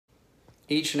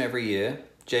Each and every year,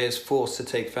 Jay is forced to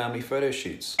take family photo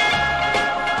shoots. Rocking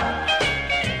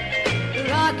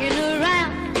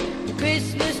around the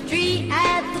Christmas tree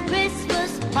at the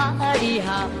Christmas party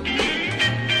hop.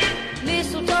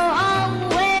 Mistletoe on the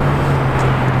way.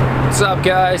 What's up,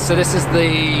 guys? So this is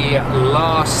the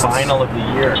last final of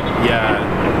the year.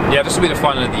 Yeah, this will be the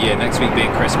final of the year. Next week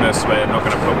being Christmas, we're not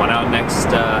going to put one out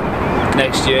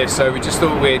next year. So we just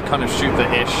thought we'd kind of shoot the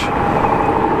ish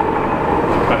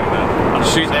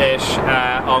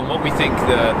on what we think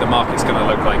the market's going to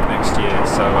look like next year.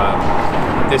 So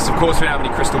this, of course, we don't have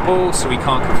any crystal balls, so we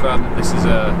can't confirm that this is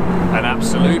an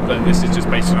absolute, but this is just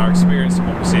based on our experience and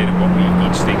what we're seeing and what we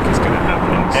each think is going to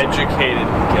happen. So, educated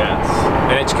guess.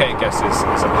 An educated guess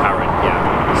is apparent,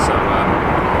 yeah. So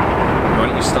why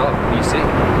don't you start? What do you see?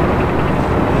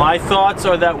 My thoughts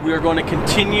are that we're going to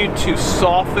continue to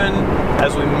soften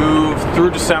as we move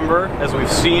through December, as we've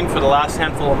seen for the last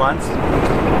handful of months,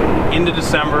 into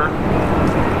December,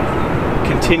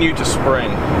 continue to spring.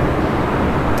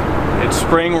 In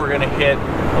spring, we're going to hit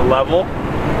a level,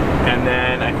 and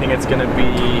then I think it's going to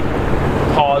be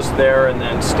paused there and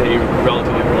then stay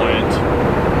relatively buoyant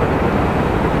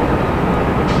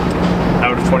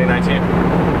out of 2019.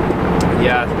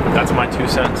 Yeah, that's my 2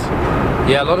 cents.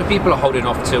 Yeah, a lot of people are holding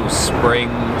off till spring,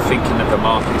 thinking that the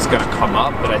market is going to come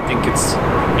up, but I think it's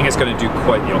going to do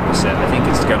quite the opposite. I think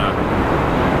it's going to.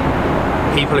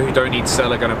 People who don't need to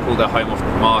sell are going to pull their home off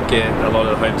the market. A lot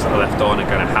of the homes that are left on are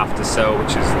going to have to sell,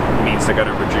 which means they're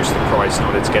going to reduce the price in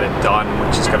order to get it done,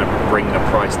 which is going to bring the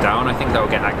price down. I think that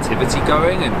will get activity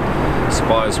going, and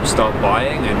buyers will start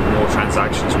buying, and more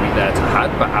transactions will be there to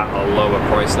have, but at a lower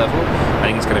price level. I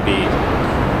think it's going to be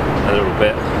a little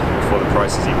bit before the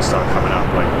prices even start coming up,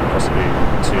 like possibly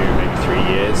 2, maybe 3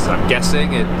 years. I'm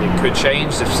guessing it could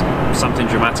change if something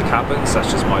dramatic happens. That's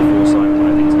just my foresight,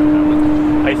 what I think is going to happen.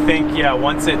 I think, yeah,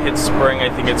 once it hits spring, I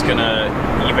think it's going to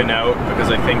even out,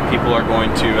 because I think people are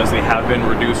going to, as they have been,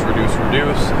 reduce,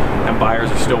 and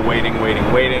buyers are still waiting.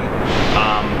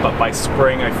 But by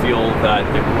spring, I feel that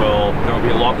there will be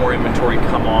a lot more inventory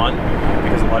come on,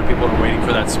 because a lot of people are waiting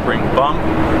for that spring bump,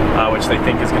 which they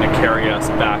think is going to carry us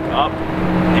back up.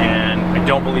 And I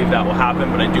don't believe that will happen,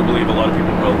 but I do believe a lot of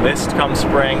people will list come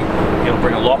spring. It'll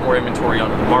bring a lot more inventory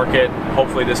onto the market,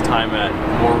 hopefully this time at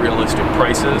more realistic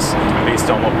prices based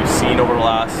on what we've seen over the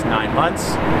last 9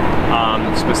 months,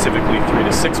 specifically 3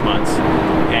 to 6 months,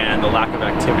 and the lack of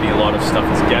activity a lot of stuff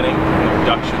is getting, and the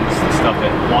reductions, the stuff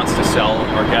that wants to sell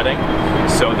are getting.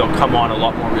 So they'll come on a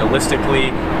lot more realistically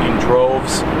in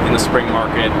droves in the spring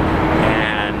market,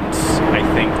 and I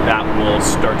think that will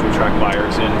start to attract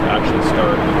buyers in to actually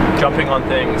start jumping on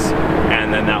things,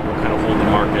 and then that will kind of hold the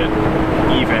market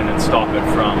even and stop it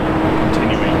from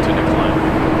continuing to decline.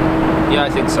 Yeah, I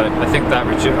think so. I think that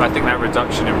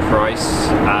reduction in price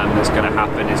that's going to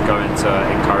happen is going to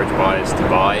encourage buyers to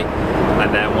buy,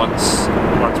 and then once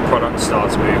product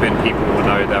starts moving, people will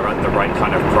know they're at the right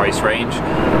kind of price range,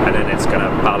 and then it's going to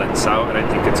balance out. I don't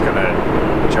think it's going to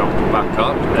jump back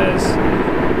up. There's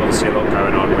obviously a lot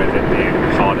going on with it being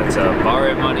harder to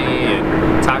borrow money and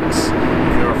tax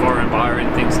if you're a foreign buyer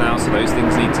and things now, so those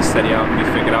things need to steady out and be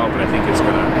figured out, but I think it's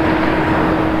going to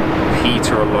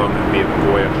peter along and be a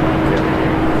buoyant market,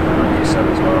 like you said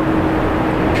as well.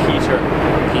 Peter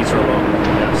along,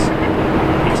 yes.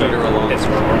 Peter along.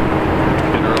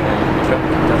 Okay.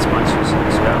 That's my 2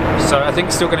 cents, yeah. So I think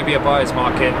it's still going to be a buyer's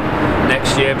market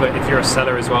next year, but if you're a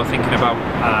seller as well, thinking about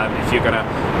if you're going to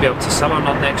be able to sell or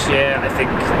not next year, I think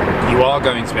you are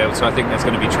going to be able to. I think there's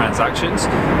going to be transactions.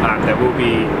 There will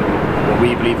be what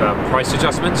we believe are price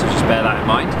adjustments, so just bear that in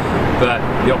mind. But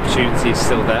the opportunity is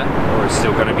still there, or is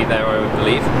still going to be there, I would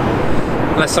believe.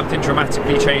 Unless something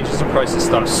dramatically changes and prices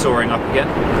start soaring up again.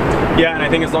 Yeah, and I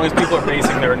think as long as people are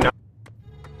basing their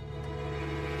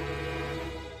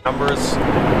numbers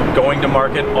going to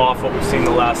market off what we've seen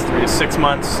the last 3 to 6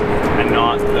 months, and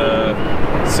not the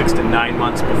 6 to 9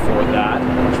 months before that,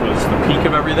 which was the peak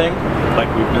of everything, like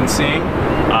we've been seeing,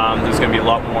 there's going to be a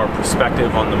lot more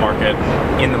perspective on the market,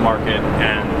 in the market,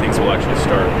 and things will actually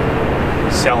start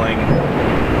selling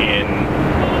in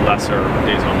lesser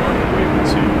days on market we've been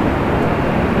seeing.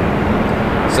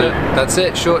 So that's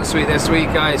it, short and sweet this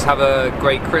week, guys. Have a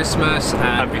great Christmas and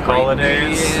happy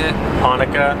holidays,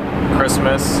 Hanukkah,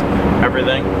 Christmas,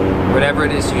 everything. Whatever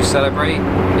it is you celebrate,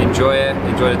 enjoy it.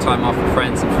 Enjoy the time off with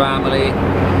friends and family.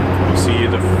 We'll see you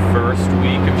the first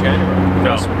week of January.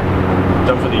 No,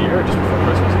 done for the year or just before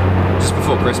Christmas? Just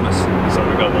before Christmas. So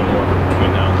we got one more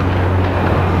between now and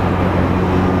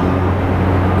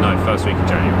then. No, first week of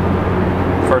January.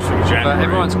 First week of January. But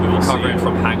everyone's recovering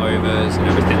from hangovers and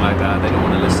everything like that. They don't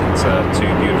want to listen to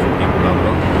two beautiful people blah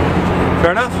blah.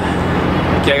 Fair enough.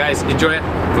 Okay, guys, enjoy it.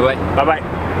 Bye bye. Bye bye.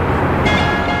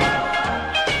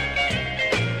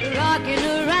 Rocking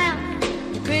around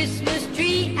the Christmas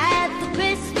tree at the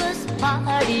Christmas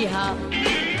party hop.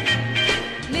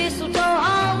 Mistletoe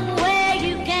hung where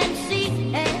you can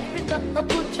see every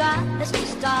couple tries to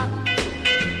stop.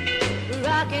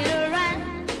 Rocking around.